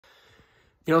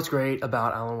You know what's great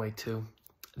about Alan Wake 2?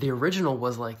 The original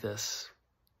was like this,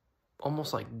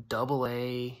 almost like double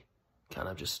A, kind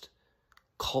of just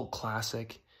cult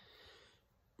classic.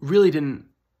 Really didn't,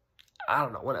 I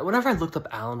don't know, whenever I looked up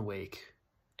Alan Wake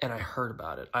and I heard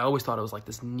about it, I always thought it was like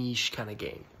this niche kind of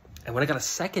game. And when I got a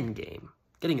second game,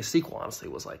 getting a sequel honestly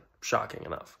was like shocking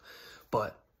enough.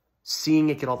 But seeing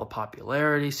it get all the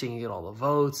popularity, seeing it get all the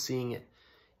votes, seeing it,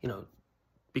 you know,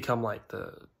 become like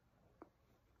the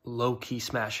low-key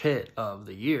smash hit of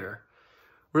the year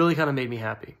really kind of made me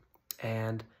happy.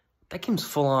 And that game's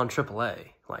full-on AAA.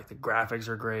 Like, the graphics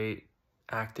are great,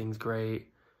 acting's great.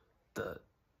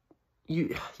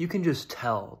 You can just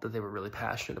tell that they were really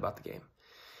passionate about the game.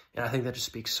 And I think that just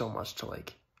speaks so much to,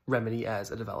 like, Remedy as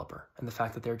a developer and the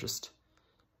fact that they're just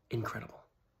incredible.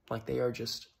 Like, they are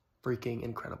just freaking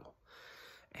incredible.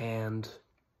 And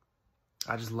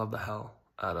I just love the hell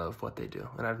out of what they do.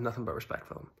 And I have nothing but respect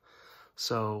for them.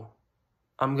 So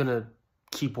I'm going to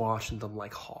keep watching them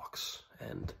like hawks.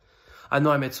 And I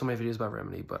know I made so many videos about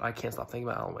Remedy, but I can't stop thinking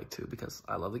about Alan Wake 2 because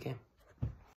I love the game.